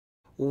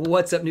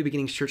What's up, New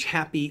Beginnings Church?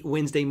 Happy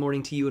Wednesday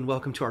morning to you and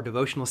welcome to our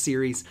devotional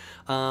series.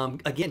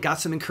 Again, got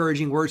some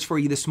encouraging words for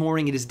you this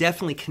morning. It is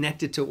definitely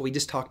connected to what we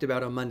just talked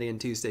about on Monday and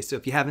Tuesday. So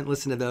if you haven't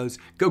listened to those,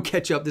 go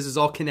catch up. This is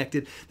all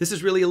connected. This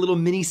is really a little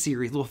mini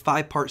series, a little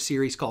 5-part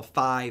series called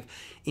 5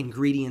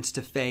 Ingredients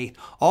to Faith,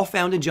 all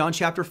found in John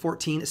chapter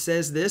 14. It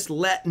says this: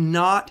 let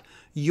not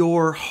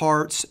your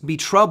hearts be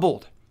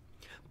troubled.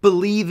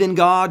 Believe in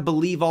God,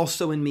 believe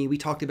also in me. We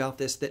talked about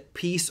this, that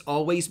peace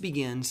always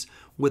begins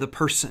with a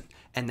person,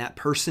 and that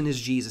person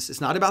is Jesus.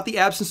 It's not about the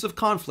absence of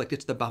conflict.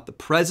 It's about the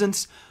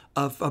presence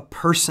of a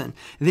person.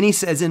 And then he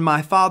says, in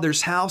my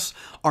Father's house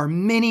are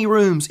many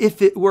rooms.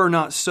 If it were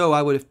not so,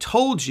 I would have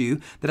told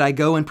you that I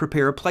go and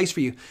prepare a place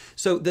for you.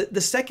 So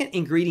the second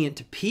ingredient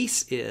to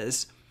peace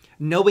is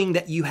knowing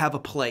that you have a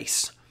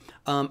place.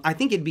 I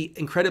think it'd be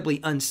incredibly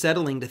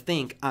unsettling to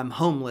think I'm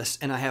homeless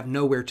and I have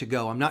nowhere to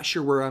go. I'm not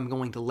sure where I'm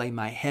going to lay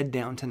my head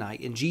down tonight.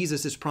 And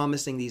Jesus is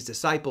promising these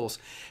disciples,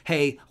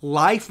 hey,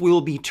 life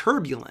will be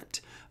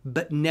turbulent,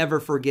 but never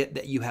forget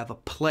that you have a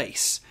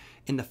place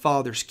in the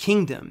Father's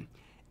kingdom,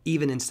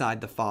 even inside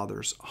the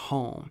Father's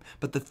home.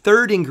 But the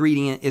third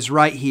ingredient is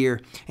right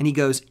here. And he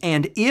goes,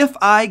 and if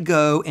I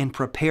go and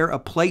prepare a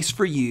place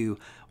for you,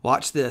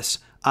 watch this,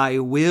 I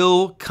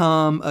will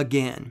come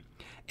again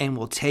and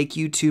will take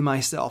you to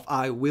myself.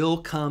 I will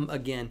come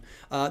again.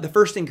 The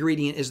first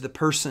ingredient is the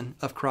person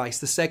of Christ.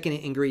 The second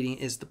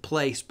ingredient is the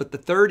place. But the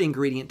third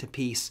ingredient to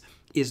peace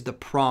is the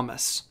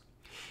promise.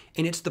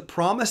 And it's the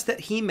promise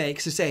that he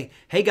makes to say,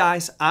 hey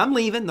guys, I'm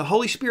leaving. The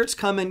Holy Spirit's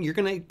coming. You're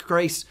going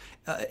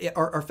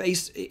to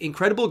face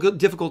incredible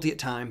difficulty at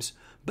times.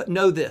 But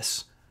know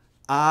this,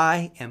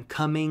 I am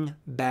coming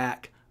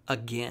back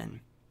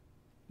again.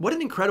 What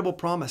an incredible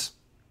promise.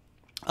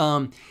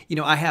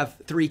 I have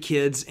 3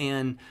 kids,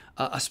 and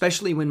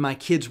especially when my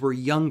kids were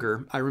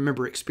younger, I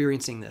remember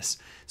experiencing this.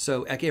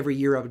 So like every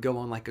year I would go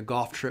on like a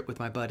golf trip with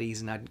my buddies,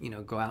 and I'd,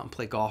 go out and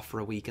play golf for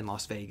a week in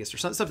Las Vegas or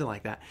something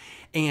like that.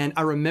 And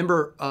I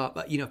remember,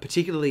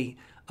 particularly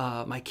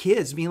my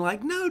kids being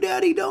like, no,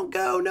 Daddy, don't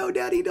go. No,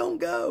 Daddy, don't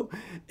go.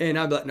 And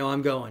I'd be like, no,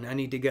 I'm going. I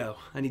need to go.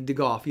 I need to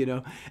golf,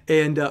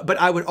 And, but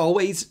I would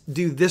always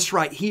do this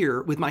right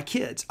here with my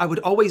kids. I would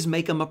always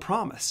make them a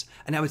promise.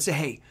 And I would say,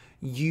 hey,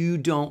 you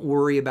don't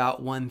worry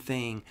about one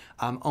thing.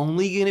 I'm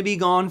only going to be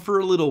gone for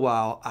a little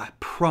while. I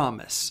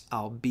promise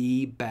I'll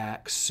be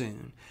back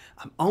soon.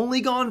 I'm only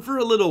gone for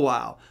a little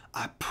while.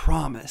 I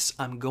promise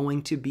I'm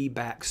going to be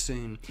back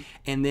soon.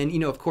 And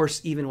then, of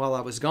course, even while I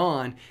was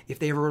gone, if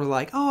they ever were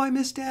like, oh, I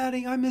miss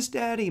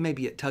Daddy,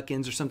 maybe at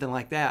tuck-ins or something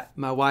like that,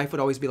 my wife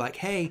would always be like,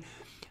 hey,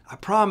 I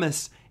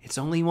promise it's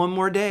only 1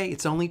 more day.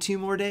 It's only 2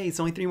 more days. It's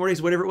only 3 more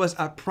days, whatever it was.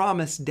 I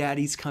promise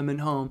Daddy's coming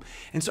home.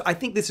 And so I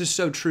think this is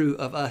so true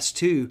of us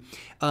too,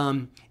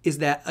 is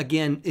that,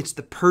 again, it's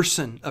the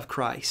person of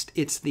Christ.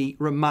 It's the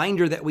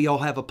reminder that we all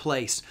have a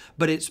place,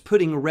 but it's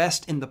putting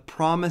rest in the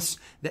promise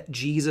that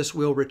Jesus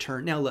will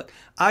return. Now, look,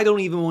 I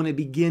don't even want to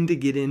begin to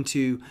get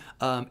into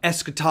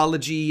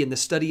eschatology and the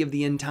study of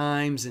the end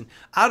times, and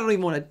I don't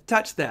even want to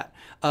touch that.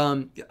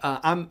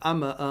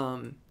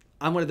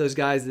 I'm one of those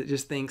guys that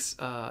just thinks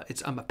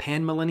I'm a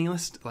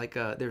pan-millennialist. Like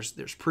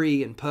there's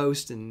pre and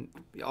post and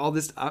all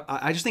this.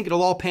 I just think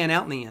it'll all pan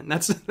out in the end.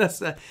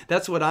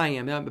 That's what I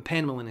am. I'm a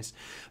pan-millennialist.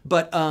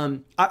 But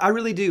I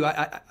really do.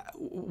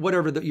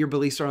 Whatever your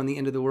beliefs are on the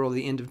end of the world,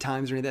 the end of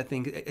times, or any of that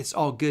thing, it's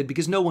all good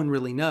because no one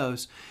really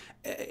knows.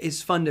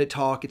 It's fun to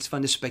talk. It's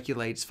fun to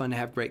speculate. It's fun to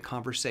have great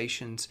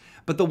conversations.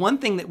 But the one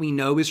thing that we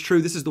know is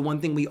true. This is the one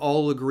thing we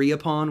all agree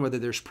upon, whether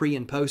there's pre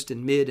and post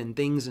and mid and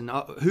things and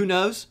who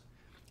knows?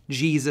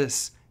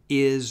 Jesus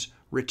is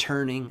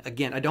returning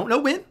again. I don't know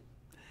when,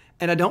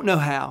 and I don't know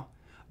how,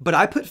 but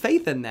I put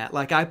faith in that.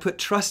 Like I put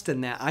trust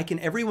in that. I can,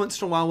 every once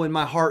in a while when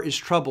my heart is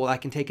troubled, I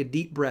can take a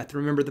deep breath,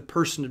 remember the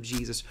person of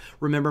Jesus,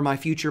 remember my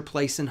future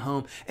place and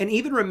home, and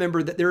even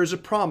remember that there is a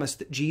promise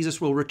that Jesus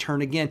will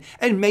return again.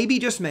 And maybe,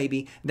 just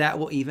maybe, that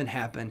will even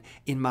happen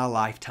in my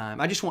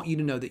lifetime. I just want you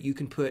to know that you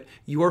can put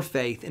your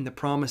faith in the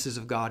promises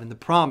of God and the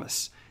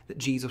promise that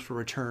Jesus will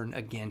return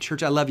again.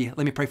 Church, I love you.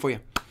 Let me pray for you.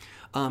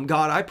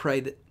 God, I pray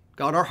that,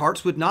 God, our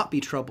hearts would not be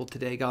troubled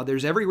today. God,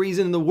 there's every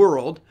reason in the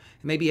world,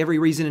 maybe every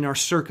reason in our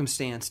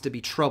circumstance to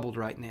be troubled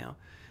right now.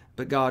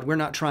 But God, we're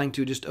not trying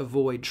to just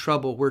avoid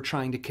trouble. We're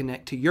trying to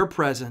connect to your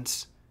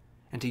presence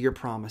and to your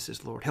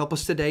promises, Lord. Help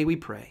us today, we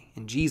pray.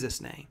 In Jesus'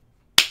 name.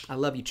 I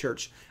love you,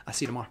 church. I'll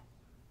see you tomorrow.